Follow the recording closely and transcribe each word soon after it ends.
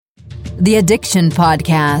The Addiction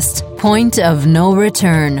Podcast, Point of No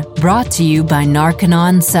Return, brought to you by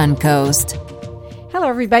Narconon Suncoast. Hello,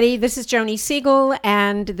 everybody. This is Joni Siegel,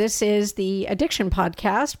 and this is the Addiction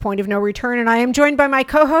Podcast, Point of No Return, and I am joined by my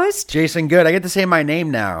co-host, Jason Good. I get to say my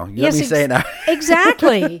name now. Let me say it now.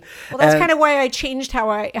 Exactly. Well, that's kind of why I changed how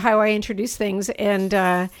I introduce things,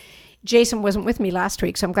 and Jason wasn't with me last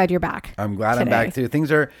week, so I'm glad you're back. I'm glad today. I'm back too. Things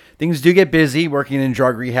do get busy working in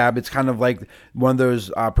drug rehab. It's kind of like one of those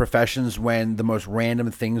professions when the most random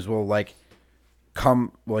things will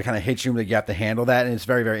kind of hit you, you have to handle that, and it's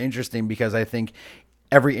very, very interesting because I think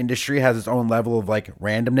every industry has its own level of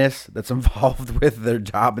randomness that's involved with their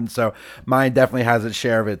job, and so mine definitely has its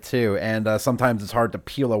share of it too. And sometimes it's hard to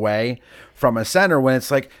peel away from a center when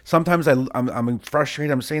it's sometimes I'm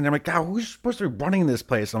frustrated. I'm sitting there, I'm like, God, who's supposed to be running this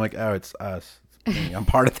place? And I'm like, oh, it's us. It's me. I'm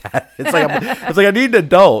part of that. It's like I need an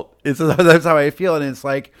adult. That's how I feel, and it's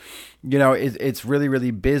it's really,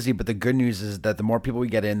 really busy. But the good news is that the more people we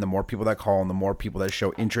get in, the more people that call, and the more people that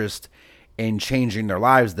show interest in changing their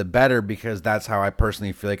lives, the better, because that's how I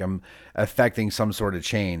personally feel like I'm affecting some sort of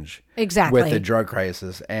change exactly with the drug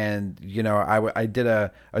crisis. And I did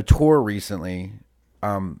a tour recently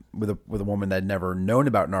with a woman that had never known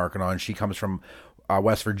about Narconon. She comes from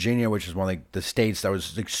West Virginia, which is one of the states that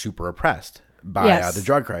was super oppressed by the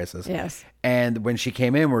drug crisis. Yes. And when she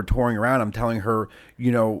came in, we're touring around. I'm telling her,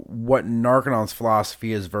 what Narconon's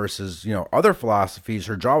philosophy is versus other philosophies.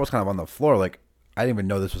 Her jaw was kind of on the floor, I didn't even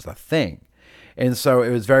know this was a thing. And so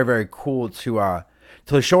it was very, very cool to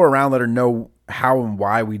show her around, let her know how and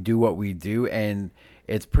why we do what we do. And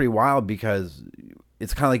it's pretty wild because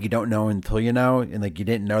it's kind of like you don't know until you know, and you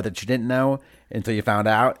didn't know that you didn't know until you found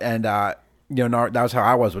out. And that was how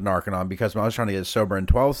I was with Narconon, because when I was trying to get sober in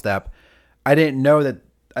 12-step, I didn't know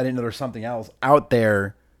there's something else out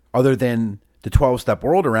there other than the 12-step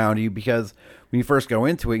world around you, because when you first go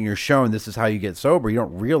into it and you're shown this is how you get sober, you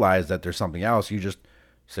don't realize that there's something else. You just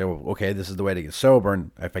say, well, okay, this is the way to get sober,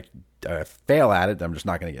 and if I fail at it, I'm just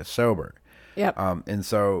not going to get sober. Yep. And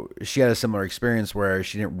so she had a similar experience where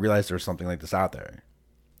she didn't realize there was something like this out there.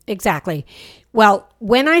 Exactly. Well,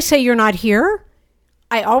 when I say you're not here,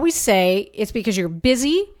 I always say it's because you're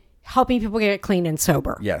busy helping people get clean and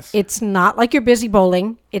sober. Yes. It's not like you're busy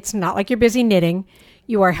bowling. It's not like you're busy knitting.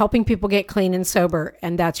 You are helping people get clean and sober,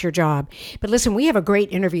 and that's your job. But listen, we have a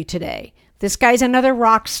great interview today. This guy's another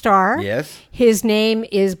rock star. Yes. His name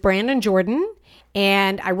is Brandon Jordan,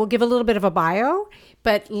 and I will give a little bit of a bio,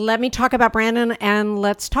 but let me talk about Brandon and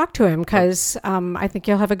let's talk to him, because I think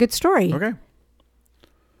you'll have a good story. Okay.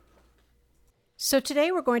 So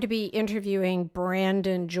today we're going to be interviewing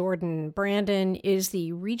Brandon Jordan. Brandon is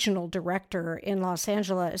the regional director in Los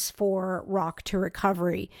Angeles for Rock to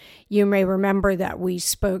Recovery. You may remember that we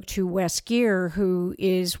spoke to Wes Geer, who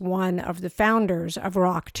is one of the founders of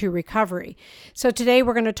Rock to Recovery. So today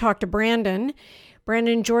we're going to talk to Brandon.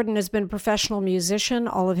 Brandon Jordan has been a professional musician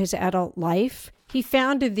all of his adult life. He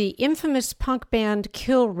founded the infamous punk band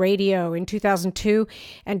Kill Radio in 2002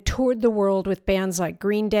 and toured the world with bands like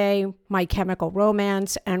Green Day, My Chemical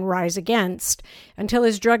Romance, and Rise Against, until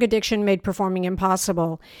his drug addiction made performing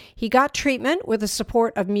impossible. He got treatment with the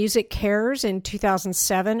support of Music Cares in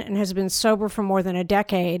 2007 and has been sober for more than a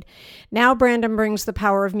decade. Now Brandon brings the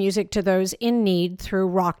power of music to those in need through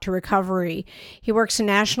Rock to Recovery. He works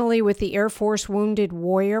nationally with the Air Force Wounded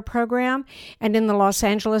Warrior Program and in the Los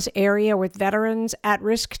Angeles area with veterans,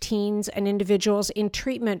 at-risk teens, and individuals in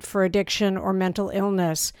treatment for addiction or mental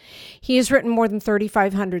illness. He has written more than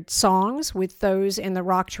 3,500 songs with those in the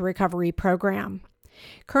Rock to Recovery program.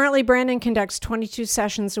 Currently, Brandon conducts 22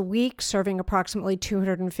 sessions a week, serving approximately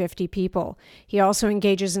 250 people. He also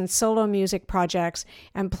engages in solo music projects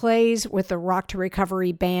and plays with the Rock to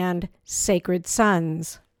Recovery band Sacred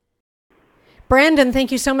Sons. Brandon,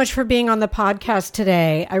 thank you so much for being on the podcast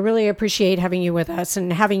today. I really appreciate having you with us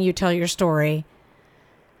and having you tell your story.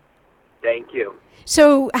 Thank you.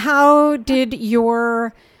 So how did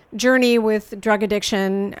your journey with drug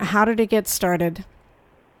addiction, how did it get started?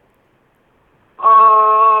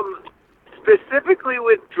 Specifically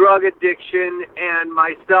with drug addiction and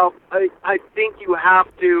myself, I think you have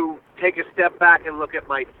to take a step back and look at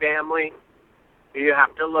my family. You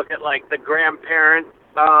have to look at the grandparents.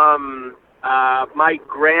 My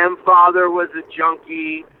grandfather was a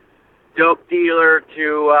junkie, dope dealer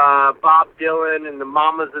to Bob Dylan and the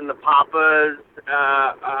Mamas and the Papas,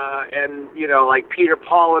 and Peter,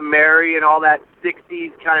 Paul, and Mary and all that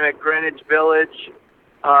 60s kind of Greenwich Village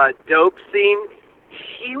dope scene.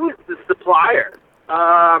 He was the supplier.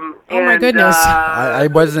 Oh my goodness! I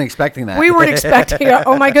wasn't expecting that. We weren't expecting.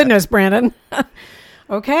 Oh my goodness, Brandon.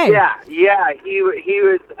 Okay. Yeah. He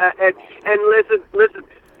was. And listen.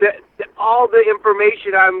 the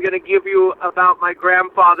information I'm going to give you about my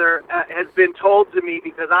grandfather has been told to me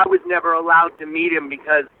because I was never allowed to meet him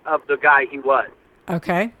because of the guy he was.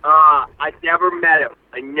 Okay. I never met him.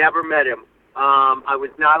 I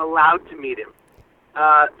was not allowed to meet him.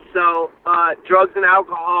 So drugs and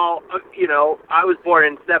alcohol, I was born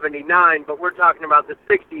in 79, but we're talking about the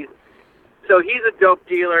 60s. So he's a dope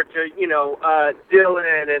dealer to,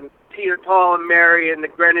 Dylan and Peter, Paul, and Mary and the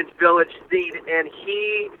Greenwich Village scene, and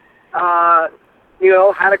he,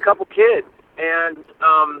 had a couple kids. And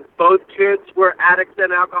both kids were addicts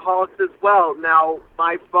and alcoholics as well. Now,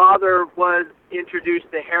 my father was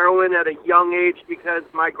introduced to heroin at a young age because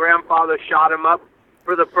my grandfather shot him up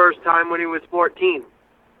for the first time when he was 14.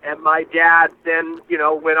 And my dad then,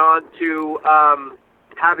 went on to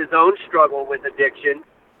have his own struggle with addiction.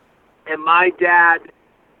 And my dad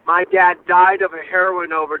died of a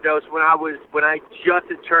heroin overdose when I just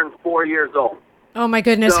had turned 4 years old. Oh my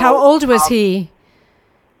goodness! So, how old was he?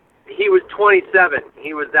 He was 27.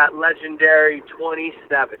 He was that legendary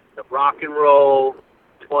 27, the rock and roll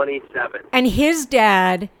 27. And his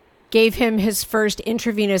dad gave him his first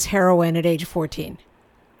intravenous heroin at age 14.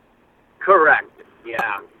 Correct.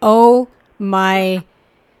 Yeah. Oh my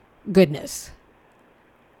goodness.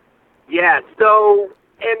 Yeah. So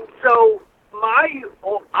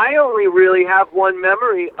I only really have one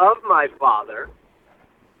memory of my father.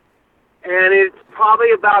 And it's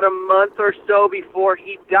probably about a month or so before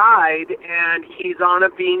he died, and he's on a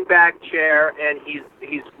beanbag chair, and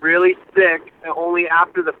he's really sick. Only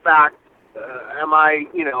after the fact I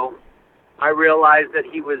realized that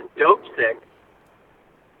he was dope sick.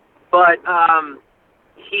 But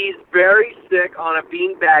he's very sick on a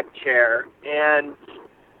beanbag chair, and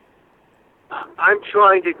I'm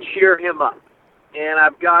trying to cheer him up. And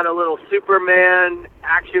I've got a little Superman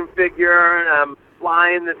action figure, and I'm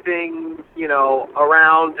flying the thing,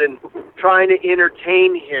 around and trying to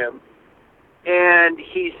entertain him. And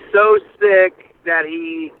he's so sick that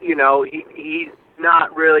he's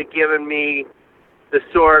not really giving me the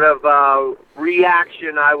sort of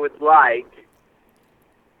reaction I would like.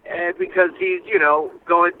 And because he's,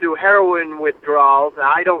 going through heroin withdrawals,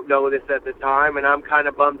 I don't know this at the time, and I'm kind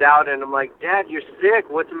of bummed out, and I'm like, Dad, you're sick,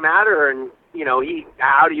 what's the matter? And,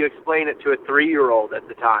 how do you explain it to a 3-year-old at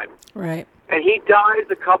the time? Right. And he dies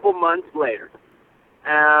a couple months later.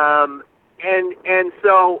 And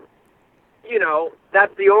so,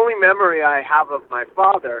 that's the only memory I have of my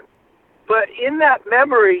father. But in that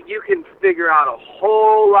memory, you can figure out a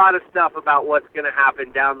whole lot of stuff about what's going to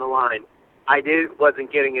happen down the line.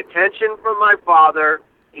 Wasn't getting attention from my father.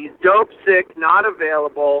 He's dope sick, not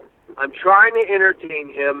available. I'm trying to entertain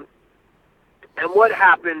him. And what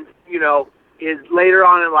happens, is later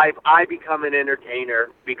on in life, I become an entertainer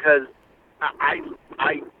because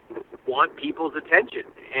I want people's attention,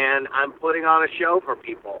 and I'm putting on a show for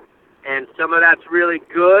people. And some of that's really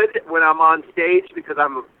good when I'm on stage because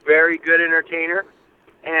I'm a very good entertainer.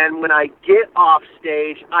 And when I get off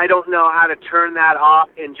stage, I don't know how to turn that off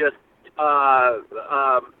and just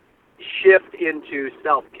shift into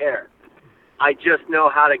self-care. I just know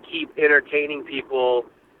how to keep entertaining people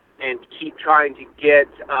and keep trying to get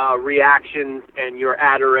reactions and your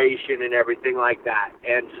adoration and everything like that.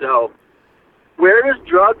 And so where does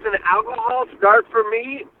drugs and alcohol start for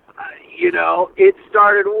me? It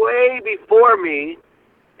started way before me,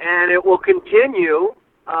 and it will continue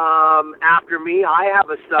after me. I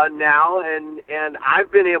have a son now, and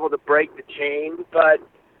I've been able to break the chain, but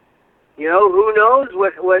who knows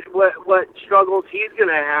what struggles he's going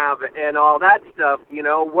to have and all that stuff.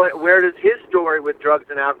 Where does his story with drugs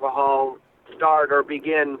and alcohol start or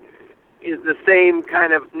begin is the same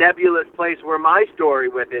kind of nebulous place where my story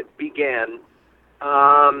with it began.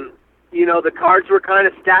 The cards were kind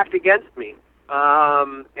of stacked against me.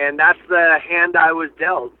 And that's the hand I was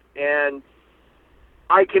dealt. And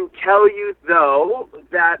I can tell you, though,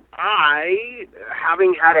 that I,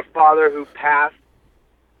 having had a father who passed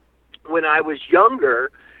when I was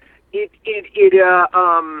younger, here's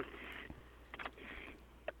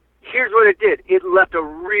what it did. It left a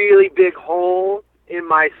really big hole in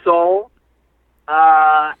my soul.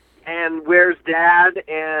 And where's Dad?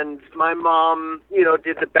 And my mom,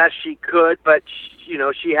 did the best she could, but,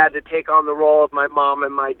 she had to take on the role of my mom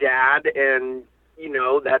and my dad, and,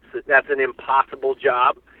 that's an impossible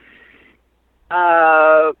job.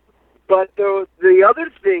 But the other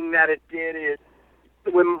thing that it did is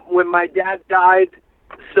when my dad died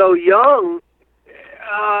so young,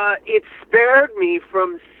 it spared me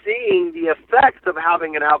from seeing the effects of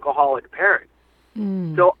having an alcoholic parent.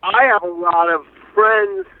 Mm. So I have a lot of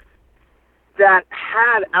friends that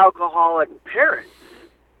had alcoholic parents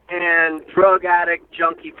and drug addict,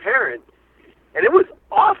 junkie parents. And it was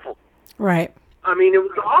awful. Right. I mean, it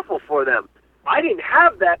was awful for them. I didn't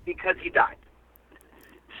have that because he died.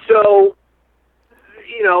 So,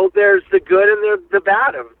 you know, there's the good and the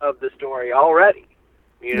bad of the story already.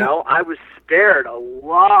 You know, I was spared a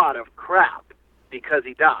lot of crap because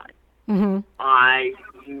he died. Mm-hmm. I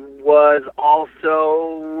was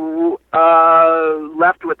also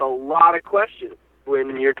left with a lot of questions.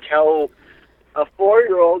 When you tell a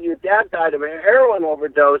 4-year-old your dad died of a heroin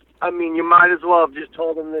overdose, I mean, you might as well have just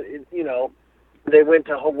told them that, you know, they went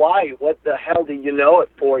to Hawaii. What the hell do you know at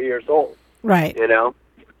 4 years old? Right. You know?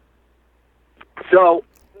 So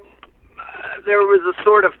there was a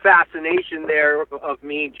sort of fascination there of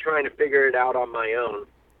me trying to figure it out on my own.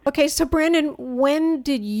 Okay, so Brandon, when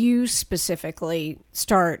did you specifically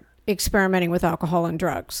start experimenting with alcohol and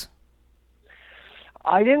drugs?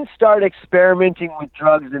 I didn't start experimenting with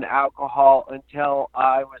drugs and alcohol until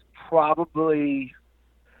I was probably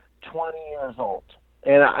 20 years old.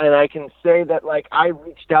 And I can say that, like, I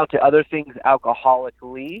reached out to other things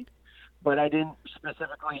alcoholically, but I didn't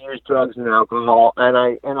specifically use drugs and alcohol. And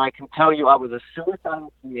I can tell you I was a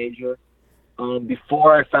suicidal teenager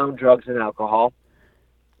before I found drugs and alcohol.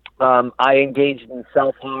 I engaged in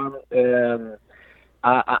self-harm.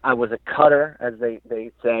 I was a cutter, as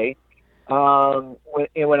they say.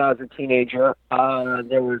 When I was a teenager,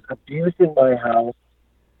 there was abuse in my house,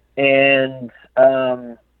 and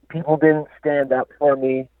people didn't stand up for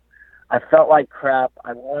me. I felt like crap.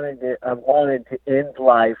 I wanted to end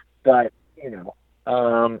life, but you know,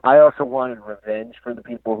 I also wanted revenge for the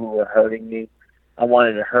people who were hurting me. I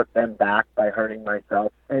wanted to hurt them back by hurting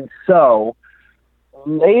myself, and so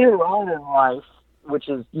later on in life, which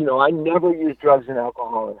is, you know, I never used drugs and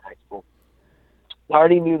alcohol in high school. I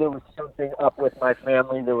already knew there was something up with my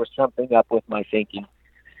family. There was something up with my thinking.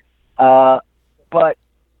 But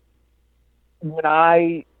when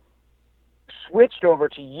I switched over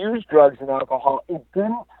to use drugs and alcohol, it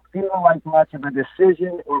didn't feel like much of a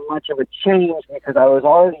decision or much of a change because I was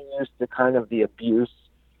already used to kind of the abuse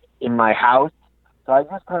in my house. So I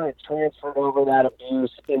just kind of transferred over that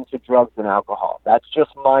abuse into drugs and alcohol. That's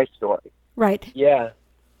just my story. Right. Yeah,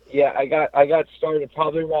 I got started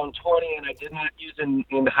probably around 20, and I did not use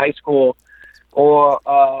in high school or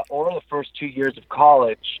the first 2 years of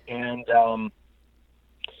college. And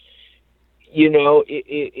you know,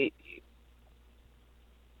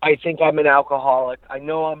 I think I'm an alcoholic. I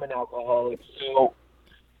know I'm an alcoholic, so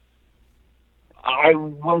I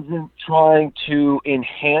wasn't trying to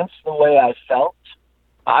enhance the way I felt.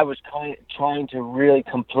 I was trying to really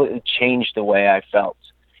completely change the way I felt.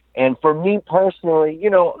 And for me personally, you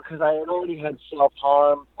know, because I had already had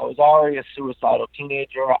self-harm, I was already a suicidal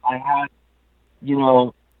teenager, I had, you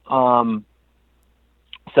know,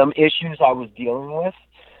 some issues I was dealing with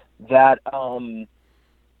that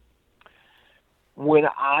when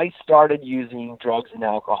I started using drugs and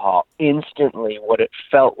alcohol, instantly what it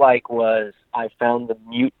felt like was I found the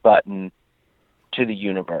mute button to the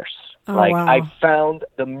universe. Oh, like, wow. I found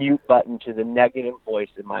the mute button to the negative voice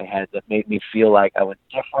in my head that made me feel like I was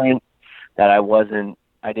different, that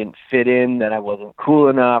I didn't fit in, that I wasn't cool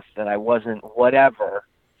enough, that I wasn't whatever.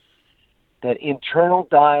 That internal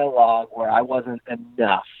dialogue where I wasn't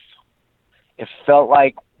enough. It felt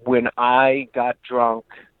like when I got drunk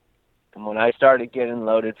and when I started getting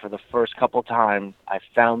loaded for the first couple times, I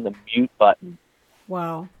found the mute button.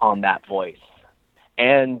 Wow. On that voice.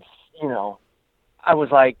 And, you know, I was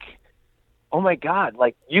like, oh my God,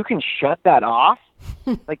 like, you can shut that off?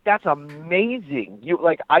 Like, that's amazing.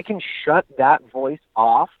 I can shut that voice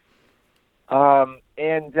off.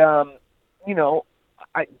 You know,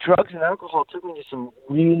 drugs and alcohol took me to some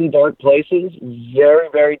really dark places, very,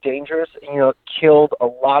 very dangerous. You know, it killed a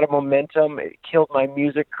lot of momentum. It killed my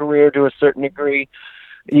music career to a certain degree.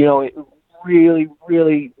 You know, it really,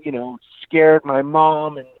 really, you know, scared my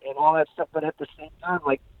mom and all that stuff. But at the same time,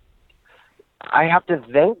 like, I have to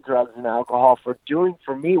thank drugs and alcohol for doing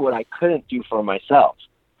for me what I couldn't do for myself.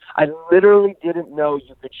 I literally didn't know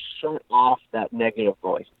you could shut off that negative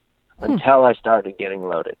voice until I started getting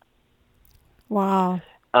loaded. Wow.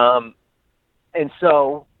 And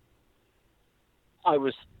so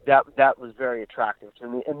that was very attractive to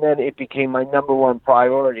me. And then it became my number one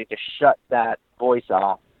priority to shut that voice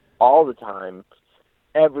off all the time,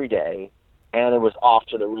 every day, and it was off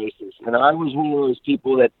to the races. And I was one of those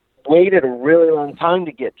people that waited a really long time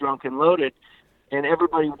to get drunk and loaded, and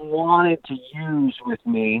everybody wanted to use with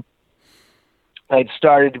me. I'd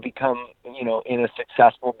started to become, you know, in a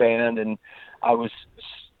successful band, and I was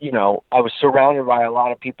surrounded by a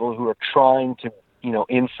lot of people who were trying to, you know,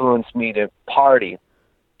 influence me to party.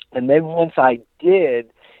 And then once I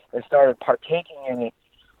did and started partaking in it,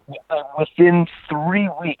 within 3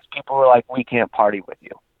 weeks, people were like, "We can't party with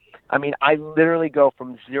you." I mean, I literally go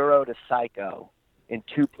from 0 to psycho in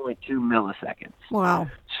 2.2 milliseconds. Wow.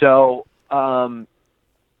 So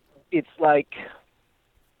it's like,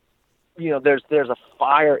 there's a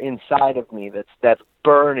fire inside of me that's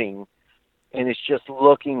burning, and it's just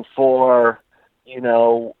looking for,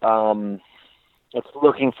 it's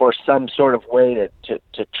looking for some sort of way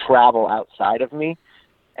to travel outside of me.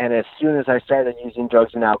 And as soon as I started using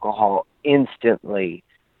drugs and alcohol, instantly,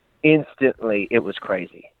 it was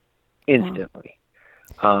crazy. Instantly.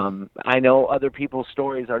 I know other people's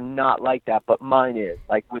stories are not like that, but mine is.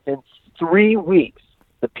 Like within 3 weeks,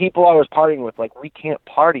 the people I was partying with, like, "We can't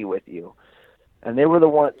party with you," and they were the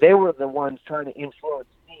ones trying to influence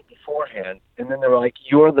me beforehand, and then they were like,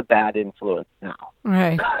 "You're the bad influence now."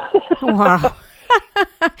 Right. Wow.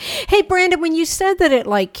 Hey, Brandon, when you said that it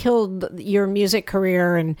like killed your music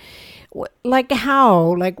career, and like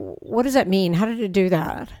how, like what does that mean? How did it do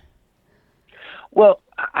that? Well,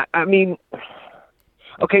 I mean,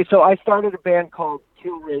 okay, so I started a band called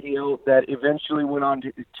Kill Radio that eventually went on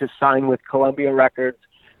to sign with Columbia Records.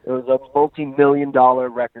 It was a multi-million-dollar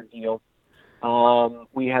record deal.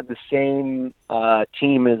 We had the same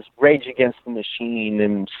team as Rage Against the Machine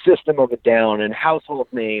and System of a Down and Household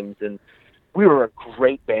Names, and we were a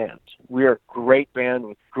great band. We were a great band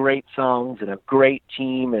with great songs and a great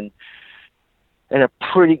team and a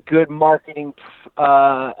pretty good marketing,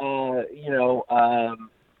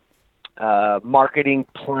 marketing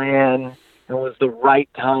plan. It was the right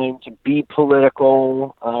time to be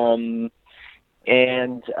political.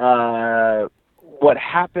 What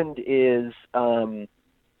happened is I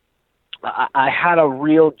had a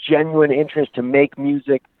real genuine interest to make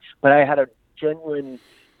music, but I had a genuine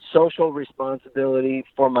social responsibility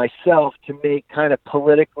for myself to make kind of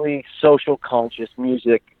politically social conscious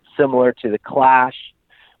music similar to The Clash,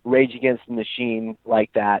 Rage Against the Machine,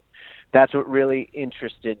 like that. That's what really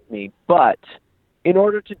interested me. But in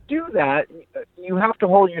order to do that, you have to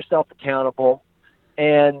hold yourself accountable,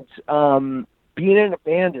 and being in a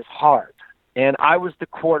band is hard. And I was the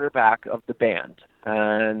quarterback of the band,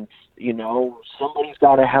 and somebody's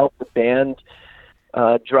got to help the band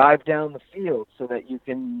drive down the field so that you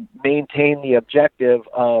can maintain the objective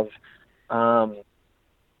of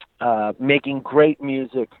making great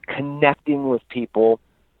music, connecting with people,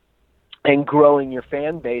 and growing your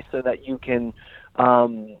fan base so that you can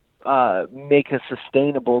make a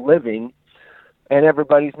sustainable living, and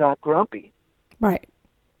everybody's not grumpy. Right.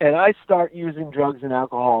 And I start using drugs and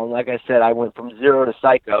alcohol, and like I said, I went from 0 to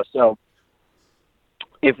psycho. So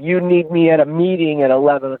if you need me at a meeting at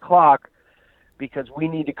 11 o'clock because we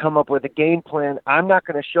need to come up with a game plan, I'm not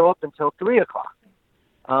going to show up until 3 o'clock.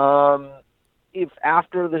 If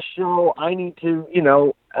after the show I need to,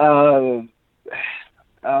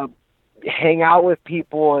 hang out with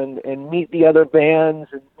people and meet the other bands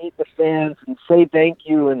and meet the fans and say thank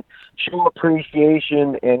you and show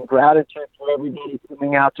appreciation and gratitude for everybody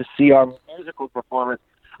coming out to see our musical performance,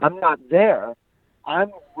 I'm not there.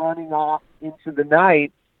 I'm running off into the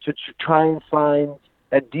night to try and find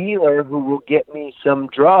a dealer who will get me some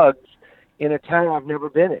drugs in a town I've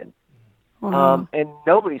never been in. Wow. And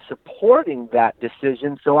nobody's supporting that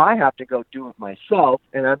decision, so I have to go do it myself.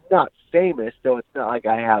 And I'm not famous, so it's not like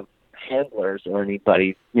I have handlers or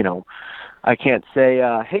anybody. I can't say,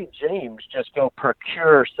 "Hey, James, just go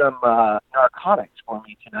procure some narcotics for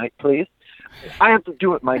me tonight, please." I have to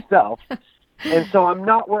do it myself. And so I'm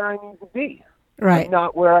not where I need to be. Right. I'm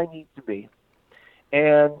not where I need to be.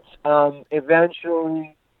 And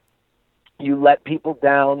eventually you let people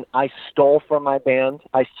down. I stole from my band.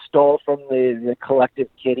 I stole from the collective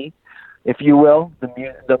kitty, if you will,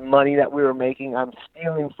 the money that we were making. I'm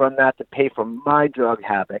stealing from that to pay for my drug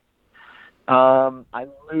habit. I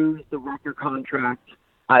lose the record contract.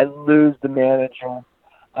 I lose the manager.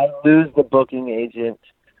 I lose the booking agent.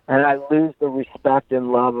 And I lose the respect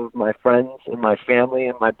and love of my friends and my family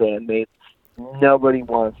and my bandmates. Nobody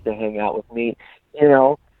wants to hang out with me.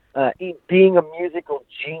 Being a musical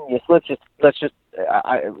genius, let's just,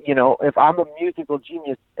 if I'm a musical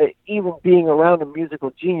genius, even being around a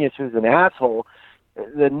musical genius who's an asshole,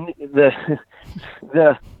 the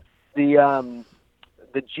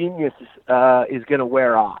genius is going to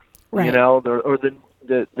wear off. Right.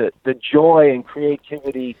 The joy and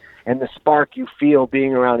creativity and the spark you feel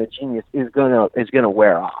being around a genius is gonna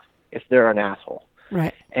wear off if they're an asshole.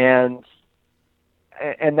 Right. And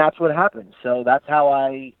that's what happened. So that's how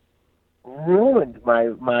I ruined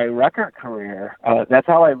my record career. That's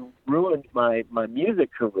how I ruined my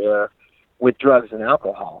music career with drugs and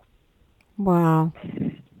alcohol. Wow.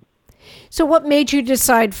 So what made you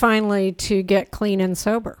decide finally to get clean and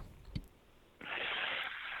sober?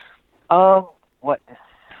 What?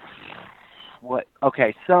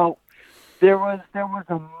 Okay, so there was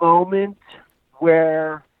a moment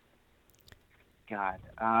where, God,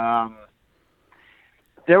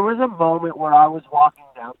 there was a moment where I was walking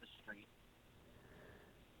down the street,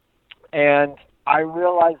 and I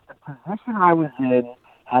realized the position I was in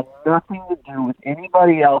had nothing to do with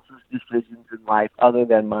anybody else's decisions in life other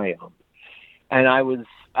than my own. And I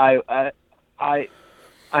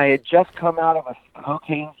had just come out of a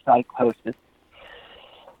cocaine psychosis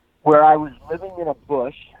where I was living in a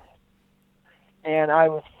bush, and I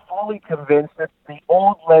was fully convinced that the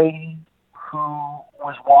old lady who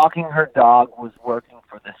was walking her dog was working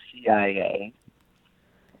for the CIA.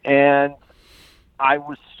 And I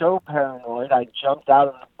was so paranoid, I jumped out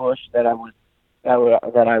of the bush that I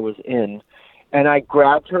was in, and I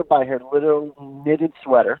grabbed her by her little knitted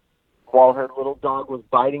sweater while her little dog was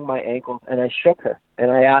biting my ankles, and I shook her,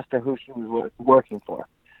 and I asked her who she was working for.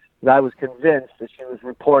 And I was convinced that she was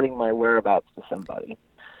reporting my whereabouts to somebody,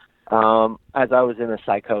 as I was in a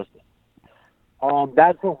psychosis.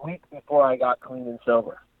 That's a week before I got clean and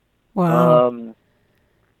sober. Wow.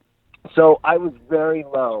 So I was very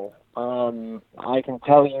low. I can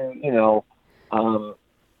tell you,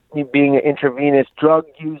 me being an intravenous drug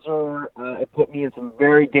user, it put me in some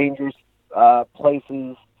very dangerous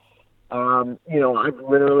places. I've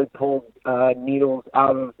literally pulled needles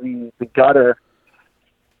out of the gutter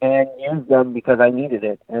and used them because I needed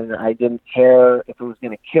it, and I didn't care if it was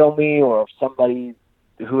going to kill me or if somebody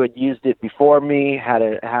who had used it before me had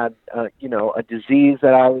a disease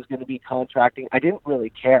that I was going to be contracting. I didn't really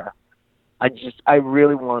care. I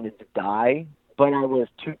really wanted to die, but I was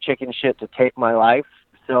too chicken shit to take my life,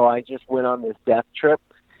 so I just went on this death trip.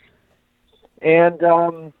 And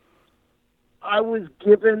I was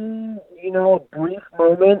given, a brief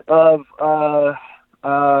moment of,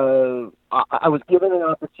 I was given an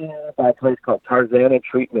opportunity by a place called Tarzana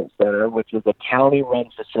Treatment Center, which is a county-run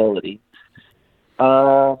facility,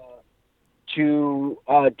 to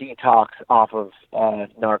detox off of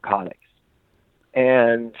narcotics.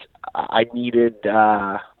 And I needed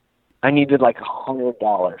like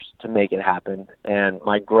 $100 to make it happen. And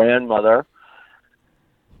my grandmother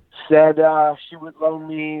said she would loan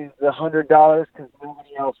me the $100 because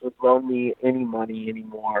nobody else would loan me any money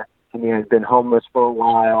anymore. I mean, I'd been homeless for a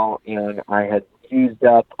while, and I had used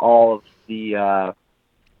up all of the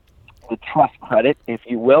trust credit, if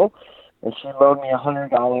you will. And she loaned me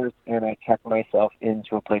 $100, and I checked myself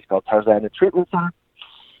into a place called Tarzana Treatment Center.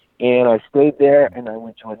 And I stayed there, and I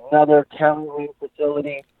went to another county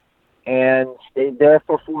facility and stayed there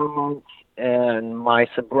for 4 months. And my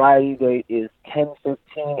sobriety date is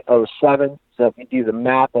 10/15/07. So if you do the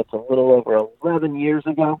math, that's a little over 11 years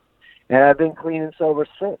ago. And I've been clean and sober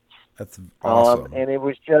since. That's awesome. And it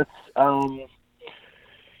was just, I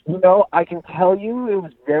can tell you it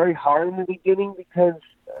was very hard in the beginning because,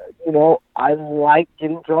 I like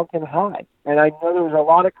getting drunk and high. And I know there was a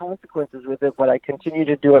lot of consequences with it, but I continued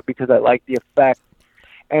to do it because I liked the effect.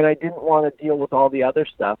 And I didn't want to deal with all the other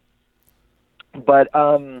stuff. But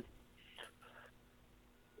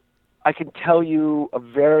I can tell you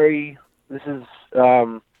this is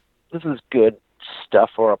good stuff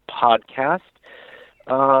for a podcast.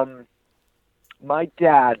 My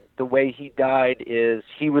dad, the way he died is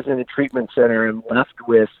he was in a treatment center and left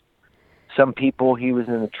with some people he was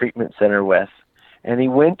in the treatment center with. And he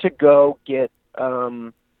went to go get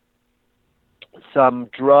some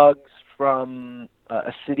drugs from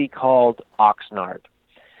a city called Oxnard.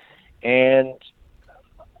 And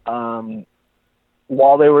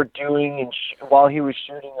while they were while he was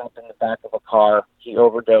shooting up in the back of a car, he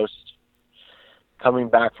overdosed coming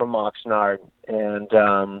back from Oxnard. And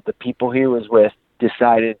the people he was with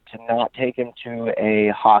decided to not take him to a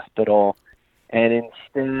hospital, and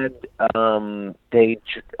instead they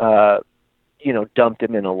dumped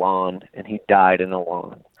him in a lawn, and he died in a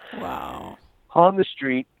lawn. Wow. On the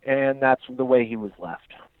street, and that's the way he was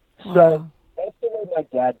left. Wow. So that's the way my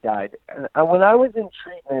dad died. And when I was in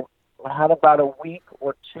treatment, I had about a week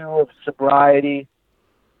or two of sobriety,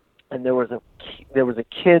 and there was a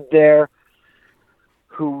kid there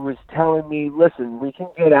who was telling me, listen, we can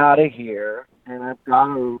get out of here, and I've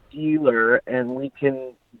got a dealer, and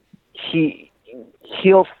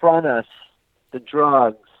he'll front us the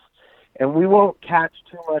drugs, and we won't catch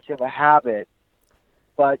too much of a habit,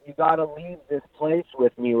 but you got to leave this place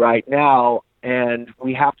with me right now, and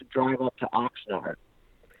we have to drive up to Oxnard.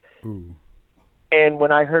 Ooh. And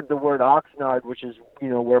when I heard the word Oxnard, which is,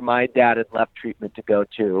 where my dad had left treatment to go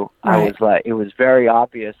to, right. I was like, it was very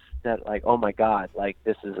obvious that, like, oh my God, like,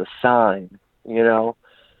 this is a sign,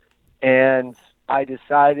 And I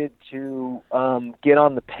decided to get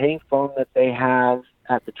on the payphone that they have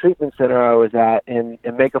at the treatment center I was at and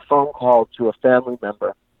make a phone call to a family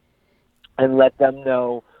member and let them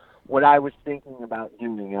know what I was thinking about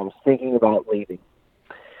doing. I was thinking about leaving.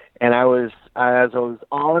 And as I was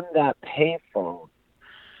on that payphone,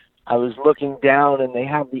 I was looking down, and they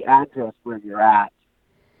have the address where you're at.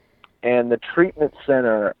 And the treatment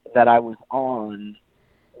center that I was on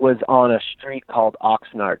a street called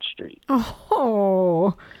Oxnard Street.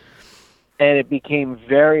 Oh. And it became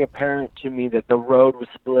very apparent to me that the road was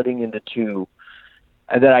splitting into two,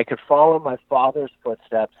 and that I could follow my father's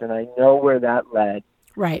footsteps, and I know where that led.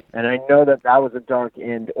 Right. And I know that was a dark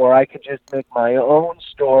end, or I could just make my own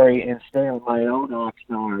story and stay on my own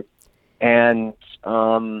Oxnard and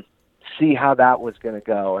see how that was going to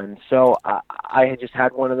go. And so I had just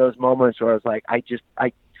had one of those moments where I was like, I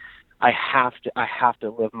have to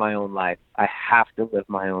live my own life. I have to live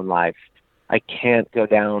my own life. I can't go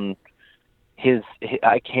down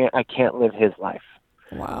I can't live his life.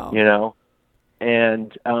 Wow. You know?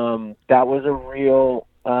 And that was a real,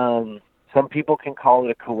 some people can call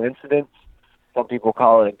it a coincidence. Some people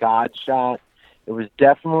call it a God shot. It was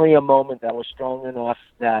definitely a moment that was strong enough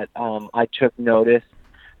that I took notice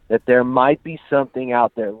that there might be something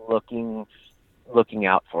out there looking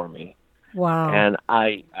out for me. Wow. And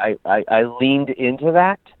I leaned into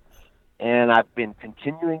that, and I've been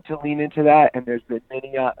continuing to lean into that. And there's been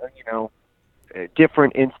many,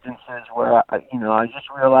 different instances where, I just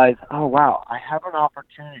realized, oh, wow, I have an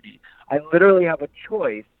opportunity. I literally have a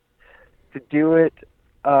choice to do it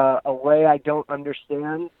a way I don't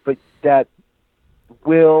understand, but that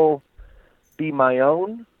will be my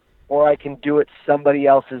own, or I can do it somebody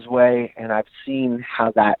else's way, and I've seen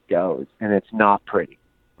how that goes, and it's not pretty.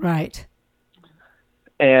 Right.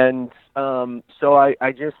 And so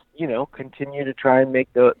I just, continue to try and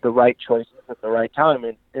make the right choices at the right time.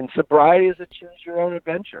 And sobriety is a choose-your-own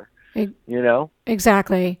adventure,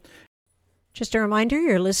 Exactly. Just a reminder,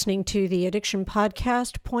 you're listening to the Addiction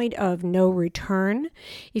Podcast, Point of No Return.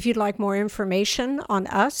 If you'd like more information on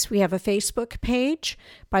us, we have a Facebook page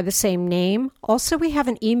by the same name. Also, we have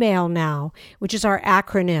an email now, which is our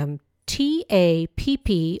acronym,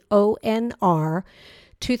 TAPPONR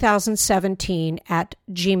 2017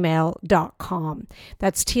 @gmail.com.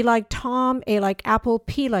 That's T like Tom, A like Apple,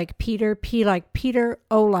 P like Peter, P like Peter,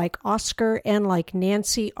 O like Oscar, N like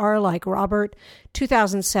Nancy, R like Robert,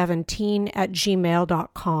 2017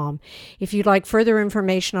 @gmail.com. If you'd like further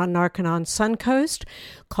information on Narconon Suncoast,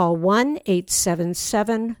 call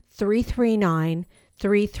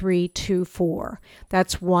 1-877-339-3324.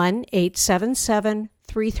 That's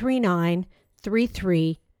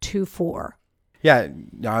 1-877-339-3324. Yeah,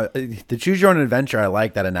 the choose your own adventure, I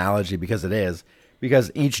like that analogy because it is. Because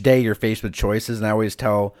each day you're faced with choices, and I always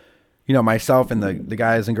tell, myself and the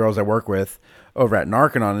guys and girls I work with over at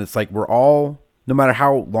Narconon, it's like we're all, no matter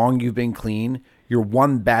how long you've been clean, you're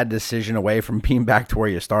one bad decision away from being back to where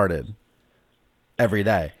you started every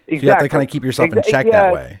day. Exactly. So you have to kind of keep yourself in check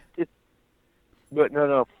that way. But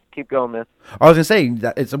no. Keep going, man. I was gonna say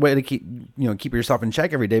that it's a way to keep yourself in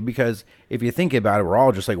check every day, because if you think about it, we're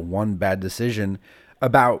all just like one bad decision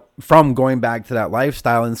from going back to that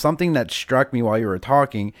lifestyle. And something that struck me while you were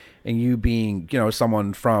talking, and you being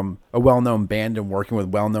someone from a well-known band and working with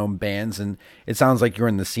well-known bands, and it sounds like you're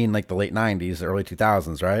in the scene like the late 90s, early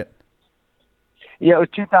 2000s, right? Yeah, it was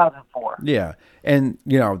 2004. Yeah, and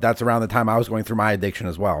that's around the time I was going through my addiction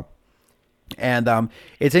as well. And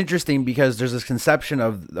it's interesting because there's this conception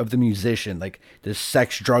of the musician, like this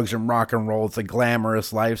sex, drugs, and rock and roll. It's a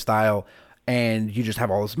glamorous lifestyle, and you just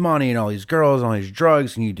have all this money and all these girls and all these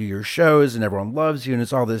drugs, and you do your shows and everyone loves you, and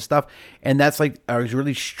it's all this stuff. And that's like a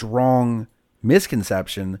really strong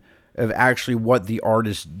misconception of actually what the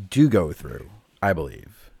artists do go through, I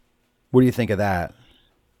believe. What do you think of that?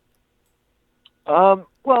 Well,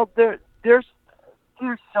 there's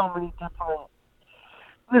so many different.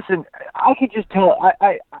 Listen, I could just tell.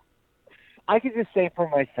 I could just say for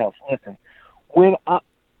myself. Listen, when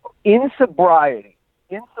in sobriety,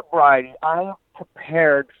 I am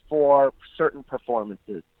prepared for certain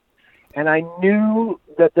performances, and I knew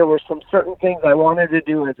that there were some certain things I wanted to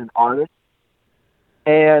do as an artist.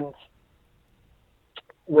 And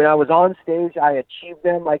when I was on stage, I achieved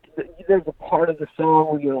them. Like there's a part of the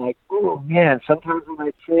song where you're like, "Oh man!" Sometimes when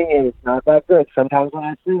I sing it, it's not that good. Sometimes when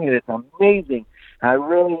I sing it, it's amazing. I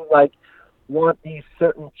really want these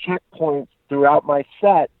certain checkpoints throughout my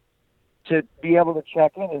set to be able to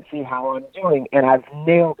check in and see how I'm doing, and I've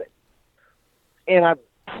nailed it. And I'm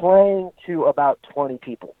playing to about 20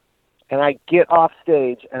 people, and I get off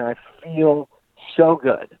stage and I feel so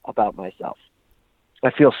good about myself.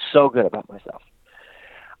 I feel so good about myself.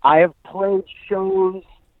 I have played shows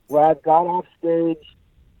where I've got off stage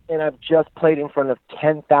and I've just played in front of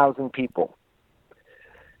 10,000 people.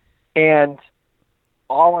 And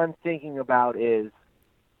all I'm thinking about is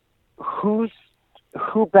who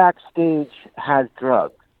backstage has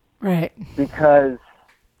drugs. Right. Because,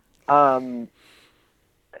 I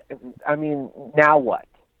mean, now what?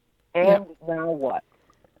 And now what?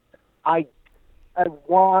 I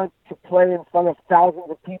want to play in front of thousands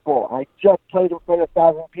of people. I just played in front of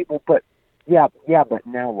thousands of people, but but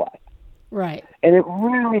now what? Right. And it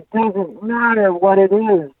really doesn't matter what it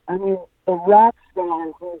is. I mean, the rock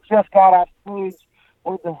star who just got off stage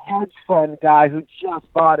or the hedge fund guy who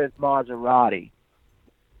just bought his Maserati.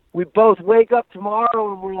 We both wake up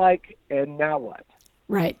tomorrow and we're like, and now what?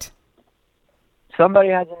 Right. Somebody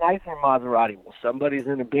has a nicer Maserati. Well, somebody's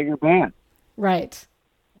in a bigger band. Right.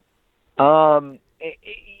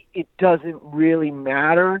 It doesn't really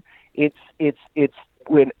matter. It's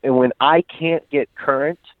when I can't get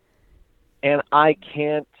current and I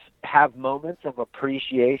can't have moments of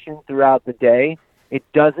appreciation throughout the day. It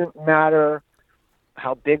doesn't matter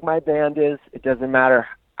how big my band is. It doesn't matter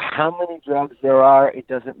how many drugs there are. It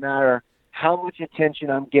doesn't matter how much attention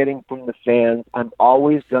I'm getting from the fans. I'm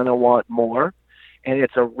always going to want more. And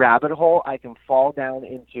it's a rabbit hole I can fall down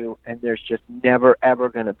into, and there's just never, ever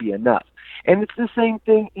going to be enough. And it's the same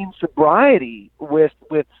thing in sobriety with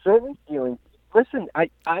certain feelings. Listen,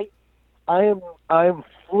 I am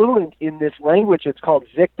fluent in this language. It's called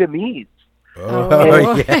victimese.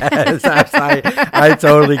 Oh, yes, I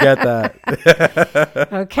totally get that.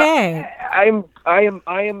 Okay. I am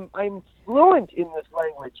fluent in this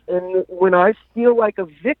language, and when I feel like a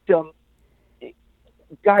victim,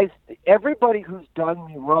 guys, everybody who's done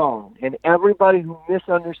me wrong and everybody who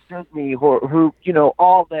misunderstood me, who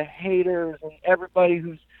all the haters and everybody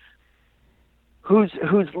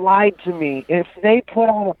who's lied to me, if they put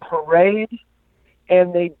on a parade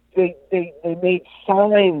and they made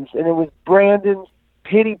signs and it was Brandon's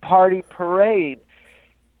pity party parade,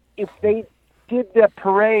 if they did that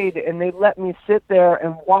parade and they let me sit there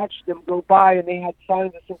and watch them go by and they had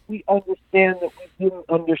signs that said, "We understand that we didn't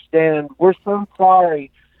understand. We're so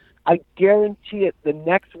sorry." I guarantee it, the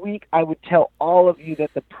next week I would tell all of you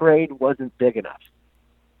that the parade wasn't big enough.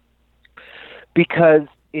 Because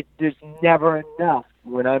there's never enough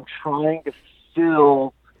when I'm trying to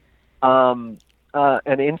fill an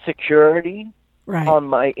insecurity on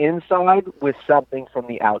my inside with something from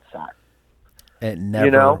the outside. It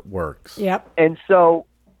never works. Yep. And so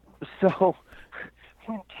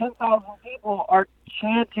when 10,000 people are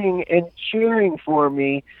chanting and cheering for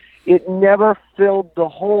me, it never filled the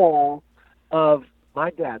hole of my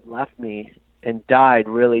dad left me and died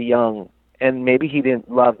really young, and maybe he didn't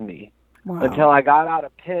love me. Wow. Until I got out a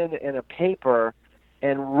pen and a paper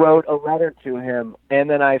and wrote a letter to him, and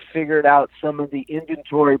then I figured out some of the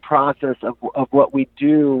inventory process of what we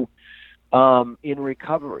do in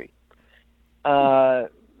recovery. The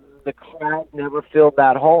crowd never filled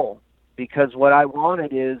that hole, because what I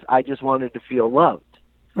wanted is I just wanted to feel loved.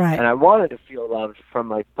 Right. And I wanted to feel loved from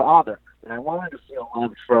my father, and I wanted to feel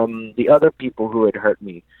loved from the other people who had hurt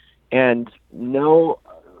me. And listen,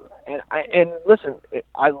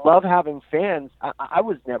 I love having fans. I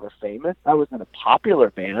was never famous. I was in a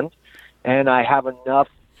popular band, and I have enough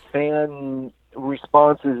fan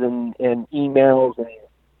responses and emails and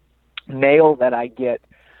mail that I get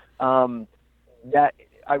that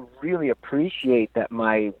I really appreciate that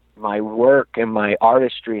my work and my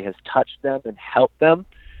artistry has touched them and helped them.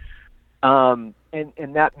 And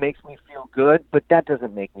that makes me feel good, but that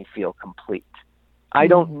doesn't make me feel complete. I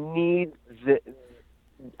don't need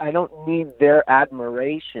their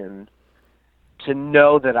admiration to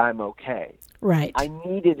know that I'm okay. Right. I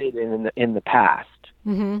needed it in the past.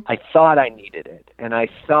 Mm-hmm. I thought I needed it, and I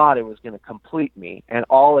thought it was going to complete me, and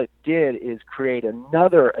all it did is create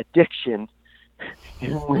another addiction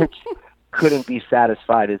in which couldn't be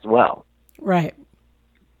satisfied as well. Right.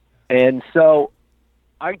 And so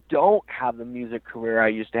I don't have the music career I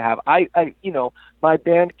used to have. I my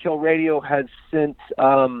band Kill Radio has since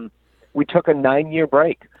we took a 9-year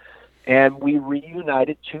break, and we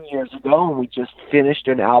reunited 2 years ago, and we just finished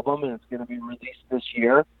an album, and it's going to be released this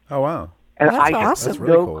year. Oh, wow. And That's I awesome. have That's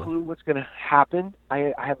really no cool. clue what's going to happen.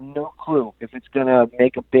 I have no clue if it's going to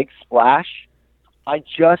make a big splash. I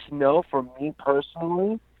just know, for me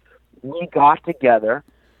personally, we got together,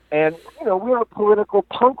 and we're a political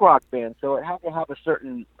punk rock band, so it had to have a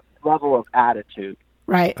certain level of attitude.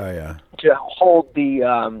 Right. Oh, yeah. To hold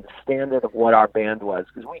the standard of what our band was,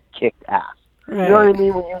 because we kicked ass. Right. You know what I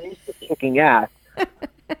mean? When you're used to kicking ass,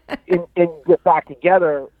 and get back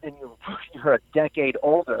together, and you're a decade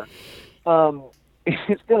older,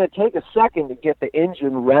 it's going to take a second to get the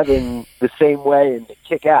engine revving the same way and to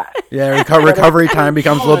kick ass. Yeah, recovery time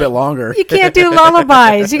becomes a little bit longer. You can't do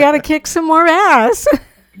lullabies. You got to kick some more ass.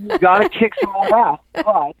 You got to kick some more ass,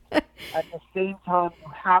 but at the same time,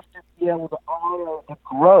 you have to be able to honor the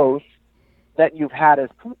growth that you've had as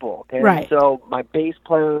people. And right. So my bass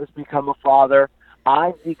player has become a father.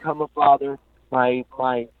 I've become a father. My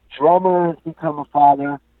drummer has become a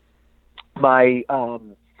father. My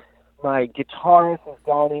guitarist has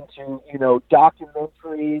gone into,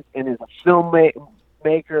 documentaries and is a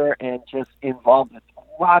filmmaker and just involved with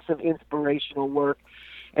lots of inspirational work.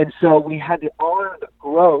 And so we had to honor the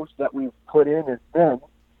growth that we've put in as men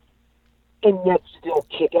and yet still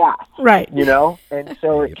kick ass. Right. And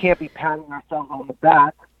so it can't be patting ourselves on the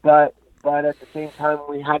back, but at the same time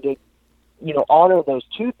we had to, honor those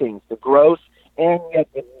two things, the growth and yet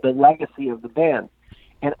the legacy of the band.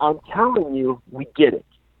 And I'm telling you, we did it.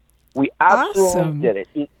 We absolutely did it.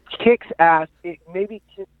 It kicks ass. It maybe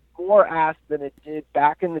kicks more ass than it did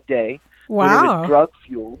back in the day. Wow. When it was drug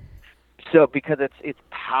fueled. So because it's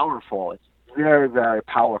powerful. It's very, very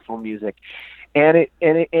powerful music. And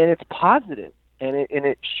it's positive. And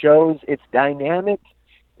it shows it's dynamic.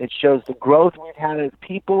 It shows the growth we've had as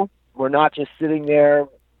people. We're not just sitting there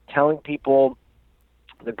telling people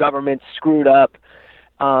the government screwed up.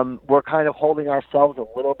 We're kind of holding ourselves a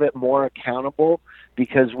little bit more accountable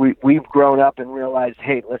because we've grown up and realized,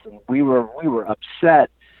 hey, listen, we were upset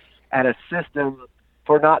at a system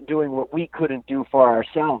for not doing what we couldn't do for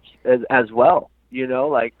ourselves as well.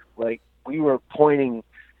 Like we were pointing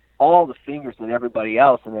all the fingers at everybody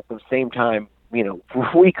else, and at the same time,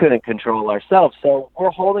 we couldn't control ourselves. So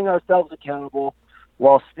we're holding ourselves accountable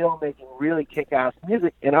while still making really kick-ass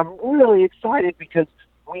music, and I'm really excited because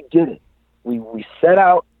we did it. We set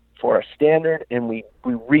out for a standard, and we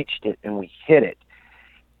reached it, and we hit it.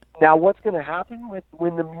 Now, what's going to happen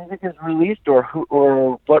when the music is released, or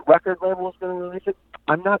what record label is going to release it?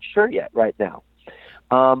 I'm not sure yet right now.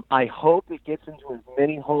 I hope it gets into as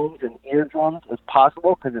many homes and eardrums as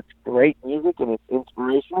possible because it's great music and it's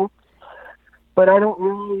inspirational. But I don't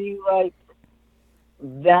really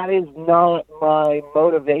that is not my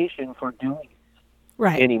motivation for doing it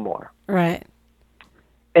anymore. Right.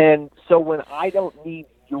 And so when I don't need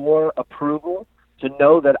your approval to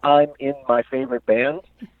know that I'm in my favorite band,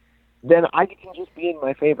 then I can just be in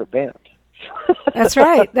my favorite band. That's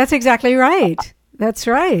right. That's exactly right. That's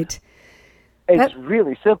right. It's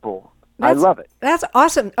really simple. I love it. That's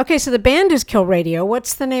awesome. Okay, so the band is Kill Radio.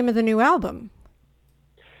 What's the name of the new album?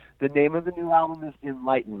 The name of the new album is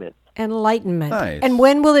Enlightenment. Enlightenment. Nice. And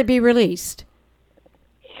when will it be released?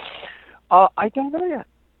 I don't know yet.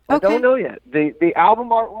 Okay. I don't know yet. The album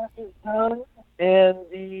artwork is done, and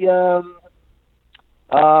the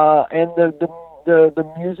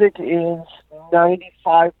music is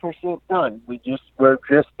 95% done. We're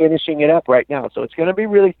just finishing it up right now, so it's going to be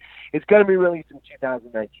released in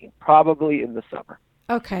 2019, probably in the summer.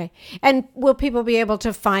 Okay. And will people be able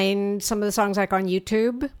to find some of the songs like on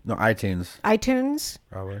YouTube? No, iTunes. iTunes?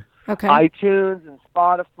 Probably. Okay. iTunes and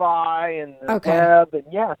Spotify and the web, and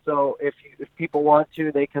so if people want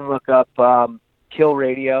to, they can look up Kill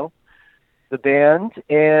Radio, the band,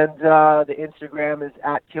 and the Instagram is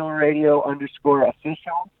at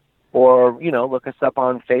 @KillRadio_official, or look us up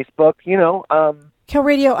on Facebook. Kill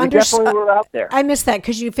Radio definitely we're out there. I missed that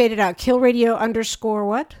because you faded out. Kill Radio _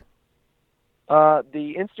 what?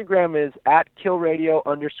 The Instagram is at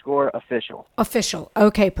 @KillRadio_official. Official.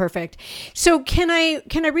 Okay, perfect. So can I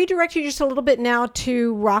redirect you just a little bit now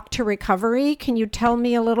to Rock to Recovery? Can you tell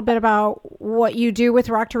me a little bit about what you do with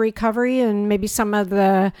Rock to Recovery and maybe some of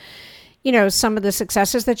the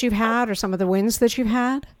successes that you've had or some of the wins that you've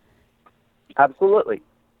had? Absolutely.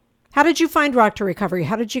 How did you find Rock to Recovery?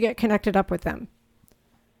 How did you get connected up with them?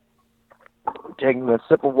 Taking a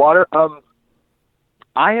sip of water.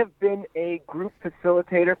 I have been a group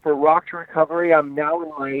facilitator for Rock to Recovery. I'm now in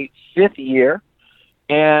my 5th year,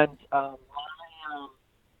 and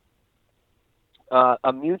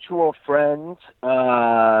a mutual friend,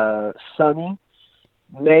 Sonny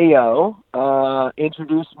Mayo,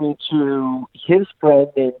 introduced me to his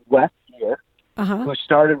friend named Wes here, who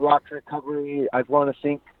started Rock to Recovery, I want to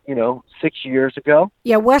think, 6 years ago.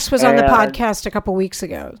 Yeah, Wes was on the podcast a couple weeks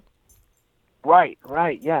ago. Right,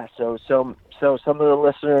 yeah. So some of the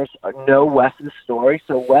listeners know Wes's story.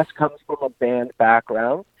 So Wes comes from a band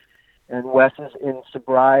background, and Wes is in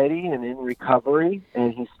sobriety and in recovery,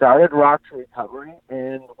 and he started Rock to Recovery.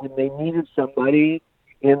 And when they needed somebody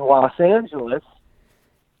in Los Angeles,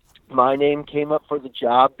 my name came up for the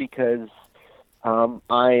job because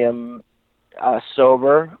I am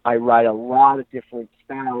sober. I write a lot of different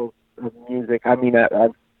styles of music. I mean,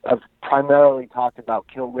 I've primarily talked about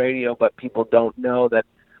Kill Radio, but people don't know that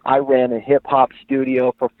I ran a hip-hop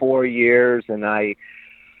studio for 4 years, and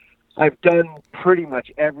I've done pretty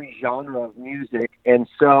much every genre of music. And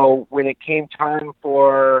so when it came time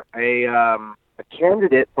for a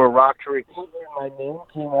candidate for Rock to Recovery, my name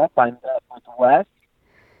came up. I met with Wes.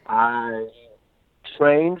 I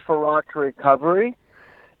trained for Rock to Recovery,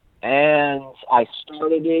 and I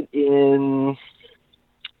started it in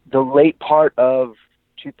the late part of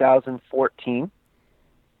 2014.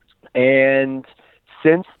 And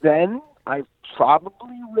since then, I've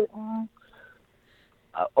probably written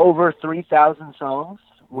over 3,000 songs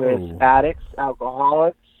with addicts,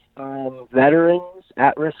 alcoholics, veterans,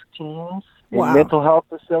 at-risk teens in mental health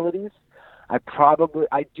facilities.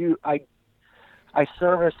 I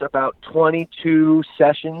service about 22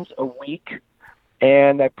 sessions a week,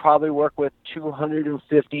 and I probably work with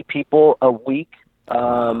 250 people a week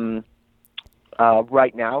right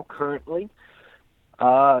now, currently.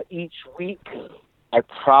 Each week, I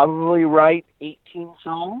probably write 18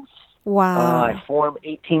 songs. Wow. I form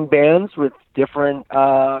 18 bands with different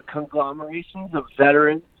conglomerations of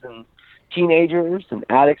veterans and teenagers and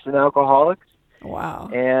addicts and alcoholics. Wow.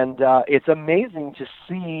 And it's amazing to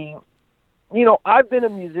see, you know, I've been a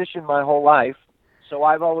musician my whole life, so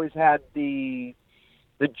I've always had the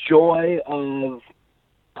joy of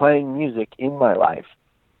playing music in my life.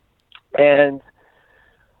 And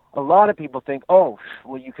a lot of people think, oh,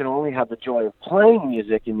 well, you can only have the joy of playing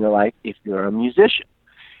music in your life if you're a musician.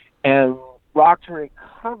 And Rock to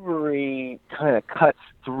Recovery kind of cuts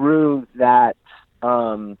through that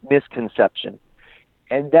misconception.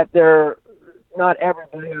 And that not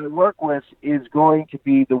everybody I work with is going to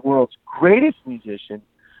be the world's greatest musician,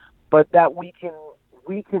 but that we can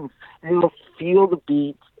still feel the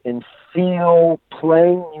beat and feel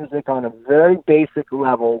playing music on a very basic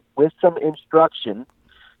level with some instruction.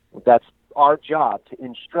 That's our job, to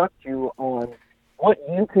instruct you on what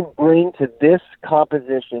you can bring to this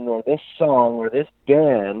composition or this song or this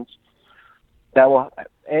band that will,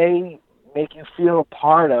 A, make you feel a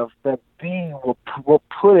part of, but B, will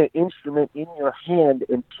put an instrument in your hand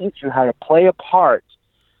and teach you how to play a part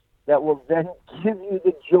that will then give you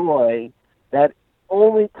the joy that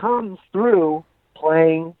only comes through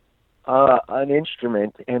playing an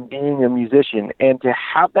instrument and being a musician. And to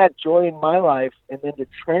have that joy in my life and then to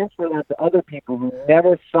transfer that to other people who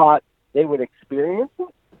never thought they would experience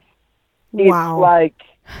it,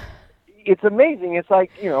 it's amazing. It's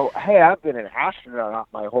like, you know, hey, I've been an astronaut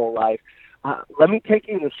my whole life. Let me take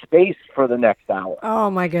you to space for the next hour. Oh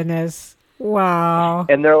my goodness. Wow.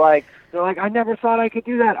 And they're like, I never thought I could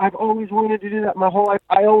do that. I've always wanted to do that my whole life.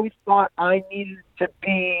 I always thought I needed to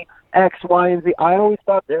be X, Y, and Z. I always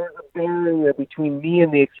thought there was a barrier between me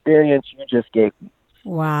and the experience you just gave me.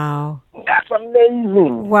 Wow. That's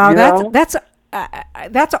amazing. Wow,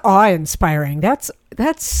 that's awe-inspiring. That's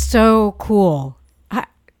so cool.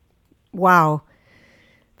 Wow.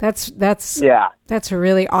 That's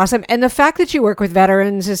really awesome. And the fact that you work with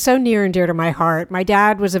veterans is so near and dear to my heart. My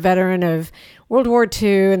dad was a veteran of World War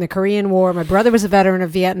II and the Korean War. My brother was a veteran of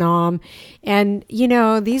Vietnam. And, you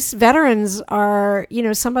know, these veterans are, you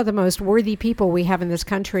know, some of the most worthy people we have in this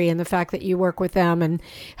country. And the fact that you work with them and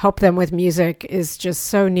help them with music is just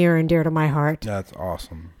so near and dear to my heart. That's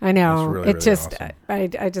awesome. I know. That's really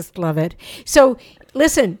awesome. I just love it. So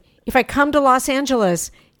listen, if I come to Los Angeles,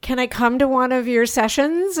 can I come to one of your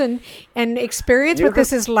sessions and experience what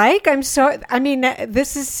this is like?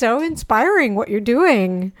 This is so inspiring what you're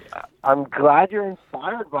doing. I'm glad you're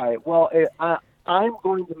inspired by it. Well, I'm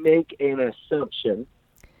going to make an assumption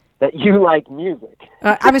that you like music.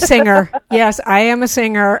 I'm a singer. Yes, I am a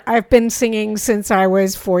singer. I've been singing since I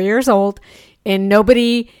was 4 years old, and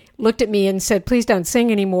nobody looked at me and said, please don't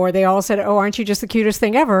sing anymore. They all said, oh, aren't you just the cutest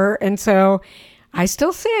thing ever? And so I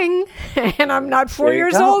still sing, and I'm not 4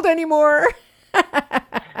 years old anymore.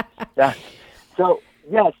 Yeah. So,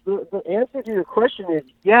 yes, the answer to your question is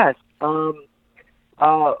yes.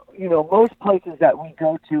 You know, most places that we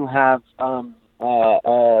go to have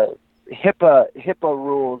HIPAA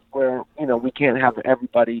rules where, you know, we can't have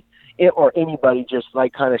everybody or anybody just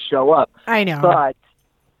like kind of show up. I know. But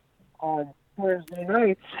on Thursday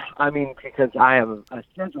nights, because I have a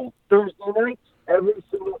schedule, Thursday nights, every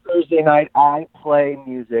single Thursday night, I play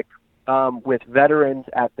music with veterans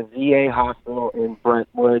at the VA hospital in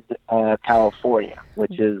Brentwood, California,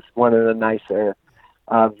 which is one of the nicer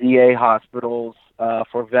VA hospitals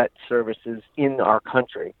for vet services in our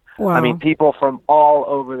country. Wow. I mean, people from all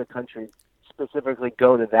over the country specifically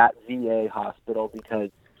go to that VA hospital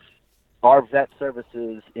because our vet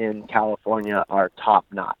services in California are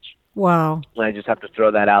top-notch. Wow. And I just have to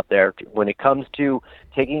throw that out there. When it comes to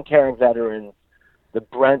taking care of veterans, the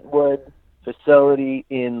Brentwood facility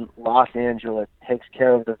in Los Angeles takes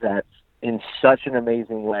care of the vets in such an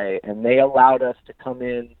amazing way. And they allowed us to come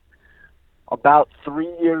in about 3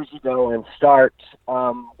 years ago and start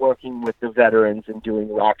working with the veterans and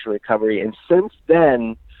doing rock to recovery. And since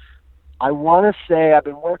then, I want to say I've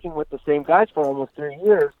been working with the same guys for almost 3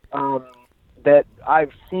 years, that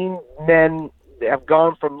I've seen men have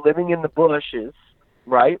gone from living in the bushes,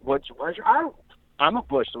 right? I'm a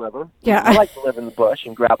bush lover. Yeah. I like to live in the bush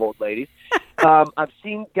and grab old ladies. I've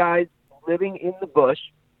seen guys living in the bush,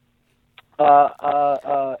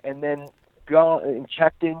 and then gone and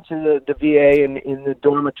checked into the VA and in the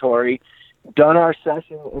dormitory, done our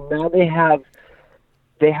session, and now they have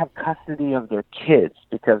custody of their kids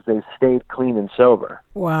because they've stayed clean and sober.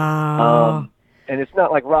 Wow. And it's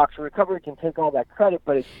not like Rock to Recovery can take all that credit,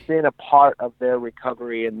 but it's been a part of their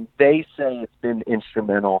recovery, and they say it's been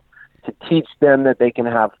instrumental to teach them that they can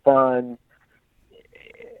have fun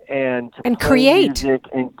and to play create music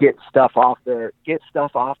and get stuff off their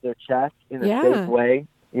chest in a safe way,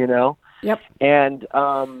 you know? Yep. And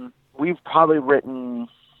we've probably written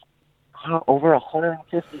over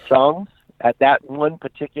 150 songs at that one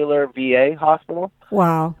particular VA hospital.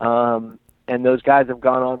 Wow. And those guys have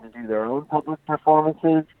gone on to do their own public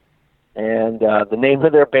performances. And the name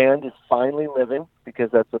of their band is Finally Living,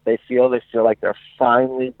 because that's what they feel. They feel like they're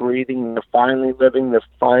finally breathing, they're finally living, they're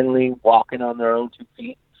finally walking on their own 2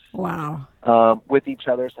 feet. Wow. With each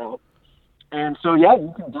other's help. And so, yeah,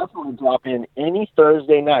 you can definitely drop in any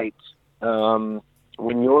Thursday night when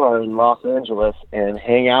you are in Los Angeles and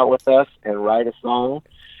hang out with us and write a song.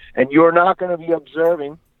 And you're not going to be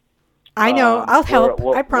observing. I know. I'll help.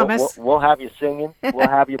 I promise. We'll have you singing. We'll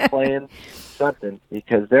have you playing something,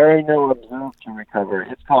 because there ain't no observe to recovery.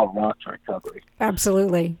 It's called rock to recovery.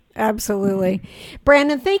 Absolutely. Absolutely.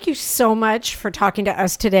 Brandon, thank you so much for talking to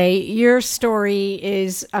us today. Your story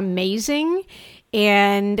is amazing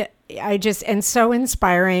and so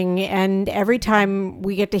inspiring. And every time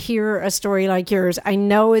we get to hear a story like yours, I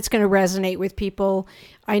know it's going to resonate with people.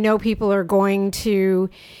 I know people are going to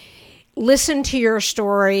listen to your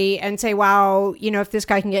story and say, wow, if this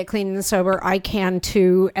guy can get clean and sober, I can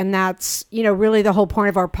too. And that's, really the whole point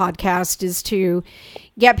of our podcast is to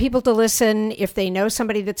get people to listen. If they know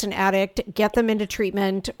somebody that's an addict, get them into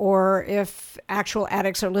treatment, or if actual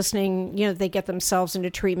addicts are listening, they get themselves into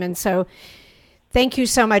treatment. So thank you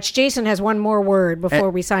so much. Jason has one more word before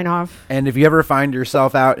we sign off. And if you ever find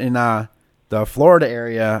yourself out in the Florida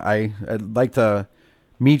area, I'd like to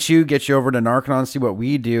meet you, get you over to Narconon, see what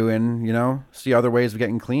we do, and, see other ways of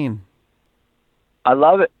getting clean. I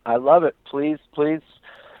love it. Please. Maybe,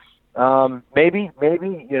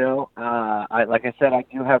 like I said, I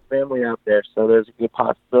do have family out there, so there's a good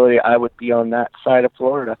possibility I would be on that side of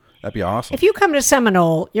Florida. That'd be awesome. If you come to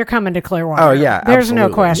Seminole, you're coming to Clearwater. Oh, yeah. There's no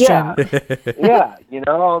question. Yeah.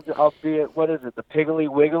 I'll be at, what is it, the Piggly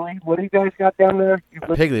Wiggly? What do you guys got down there?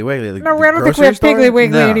 Piggly Wiggly. No, I don't think we have Piggly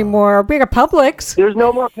Wiggly anymore. We got Publix. There's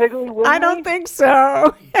no more Piggly Wiggly? I don't think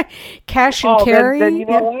so. Cash and carry. Then you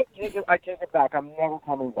know what? I take it back. I'm never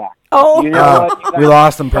coming back. Oh. You know what? We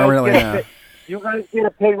lost them permanently now. You guys get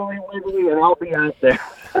a Piggly Wiggly and I'll be out there.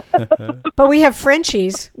 But we have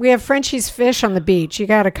Frenchie's. We have Frenchie's Fish on the beach. You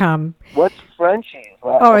got to come. What's Frenchie's?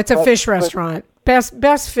 It's a fish restaurant.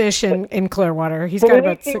 Best fish in Clearwater. He's got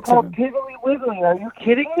about 6 of them. Piggly Wiggly. Are you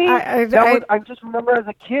kidding me? I just remember as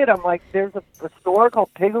a kid, I'm like, there's a store called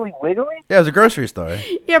Piggly Wiggly? Yeah, it was a grocery store.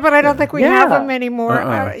 Yeah, but I don't think we have them anymore.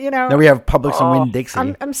 Now we have Publix and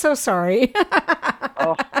Winn-Dixie. I'm so sorry.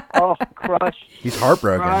 Crush. He's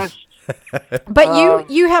heartbroken. Crush. But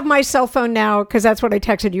you have my cell phone now, because that's what I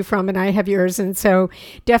texted you from, and I have yours. And so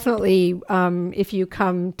definitely, if you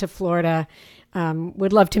come to Florida,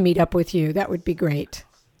 would love to meet up with you. That would be great.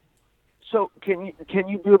 So can you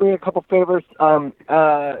do me a couple favors? One,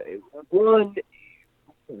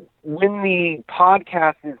 when the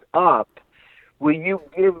podcast is up, will you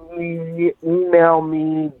email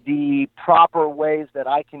me the proper ways that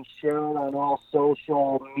I can share it on all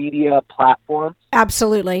social media platforms?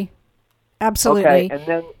 Absolutely. Okay,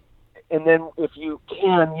 and then if you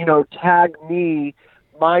can, tag me.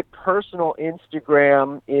 My personal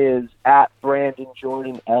Instagram is at Brandon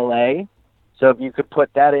Jordan LA. So if you could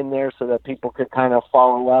put that in there so that people could kind of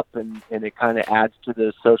follow up and it kind of adds to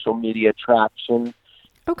the social media traction.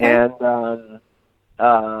 Okay. And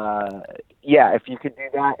if you could do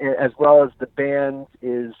that, as well as the band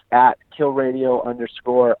is at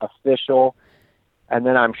 @KillRadio_official. And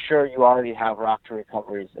then I'm sure you already have Rock to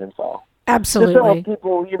Recovery's info. Absolutely. If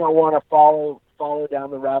people, want to follow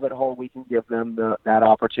down the rabbit hole, we can give them that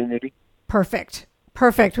opportunity. Perfect.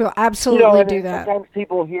 We'll absolutely do that. Sometimes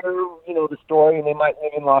people hear, the story, and they might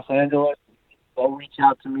live in Los Angeles. They'll reach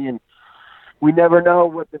out to me, and we never know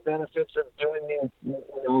what the benefits of doing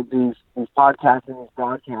these podcasts and these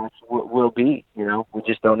broadcasts will be. We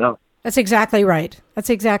just don't know. That's exactly right.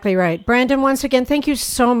 Brandon, once again, thank you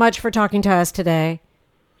so much for talking to us today.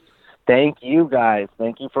 Thank you, guys.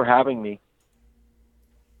 Thank you for having me.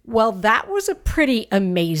 Well, that was a pretty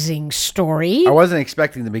amazing story. I wasn't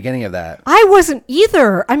expecting the beginning of that. I wasn't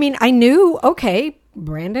either. I mean, I knew, okay,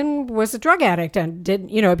 Brandon was a drug addict and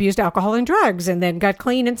abused alcohol and drugs and then got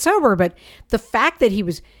clean and sober. But the fact that he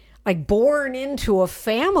was like born into a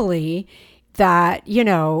family that,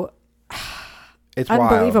 it's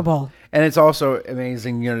unbelievable. Wild. And it's also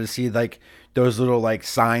amazing, to see like those little like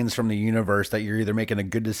signs from the universe that you're either making a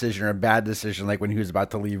good decision or a bad decision. Like when he was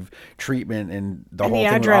about to leave treatment and the whole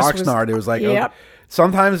thing with Oxnard, it was like, yep.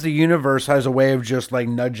 Sometimes the universe has a way of just like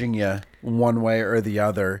nudging you one way or the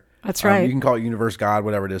other. That's right. You can call it universe, God,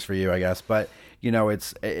 whatever it is for you, I guess. But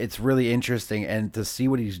it's really interesting, and to see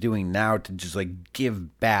what he's doing now to just like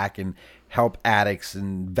give back and help addicts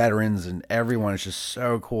and veterans and everyone is just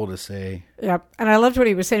so cool to see. Yep. And I loved what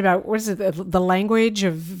he was saying about, what is it, the language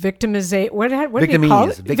of victimization? What do you call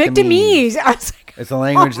it? Victimese. I was like, it's a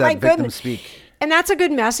language that victims speak. And that's a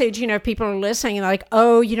good message. If people are listening and like,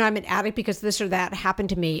 oh, I'm an addict because this or that happened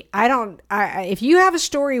to me. If you have a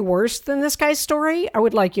story worse than this guy's story, I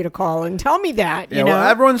would like you to call and tell me that. You know, well,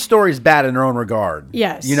 everyone's story is bad in their own regard.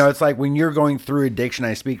 Yes. It's like when you're going through addiction,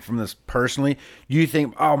 I speak from this personally, you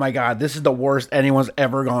think, oh my God, this is the worst anyone's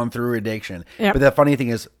ever gone through addiction. Yep. But the funny thing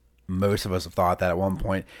is, most of us have thought that at one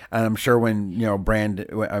point. And I'm sure when Brandon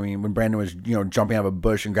was jumping out of a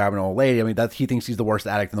bush and grabbing an old lady, he thinks he's the worst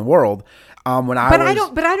addict in the world. I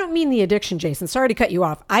don't mean the addiction, Jason. Sorry to cut you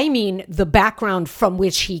off. I mean the background from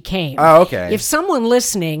which he came. Oh, okay. If someone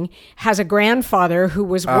listening has a grandfather who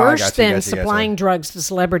was worse than supplying drugs to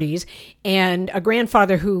celebrities, and a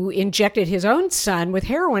grandfather who injected his own son with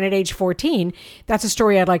heroin at age 14, that's a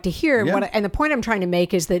story I'd like to hear. Yeah. And the point I'm trying to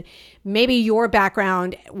make is that maybe your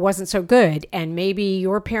background wasn't so good, and maybe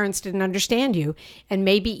your parents didn't understand you, and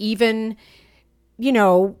maybe even,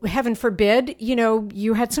 heaven forbid,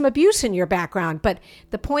 you had some abuse in your background. But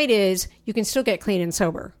the point is, you can still get clean and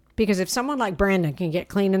sober. Because if someone like Brandon can get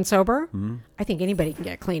clean and sober, I think anybody can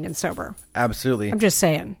get clean and sober. Absolutely. I'm just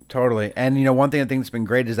saying. Totally. And, one thing I think that's been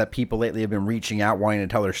great is that people lately have been reaching out, wanting to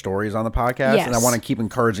tell their stories on the podcast. Yes. And I want to keep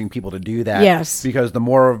encouraging people to do that. Yes. Because the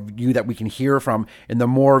more of you that we can hear from, and the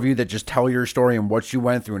more of you that just tell your story and what you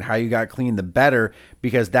went through and how you got clean, the better.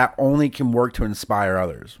 Because that only can work to inspire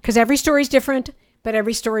others. Because every story is different, but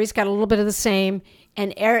every story's got a little bit of the same.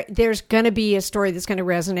 And there's going to be a story that's going to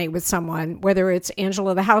resonate with someone, whether it's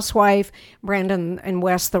Angela the housewife, Brandon and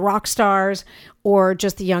Wes the rock stars, or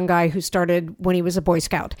just the young guy who started when he was a Boy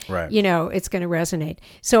Scout. Right. It's going to resonate.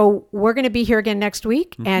 So we're going to be here again next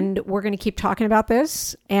week, and we're going to keep talking about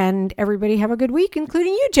this. And everybody have a good week,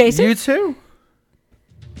 including you, Jason. You too.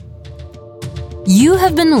 You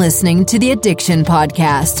have been listening to the Addiction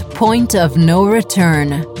Podcast, Point of No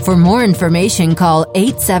Return. For more information, call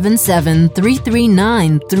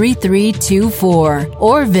 877-339-3324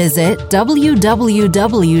 or visit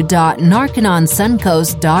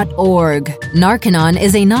www.narcanonsuncoast.org. Narcanon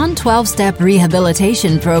is a non-12-step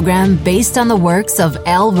rehabilitation program based on the works of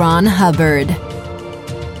L. Ron Hubbard.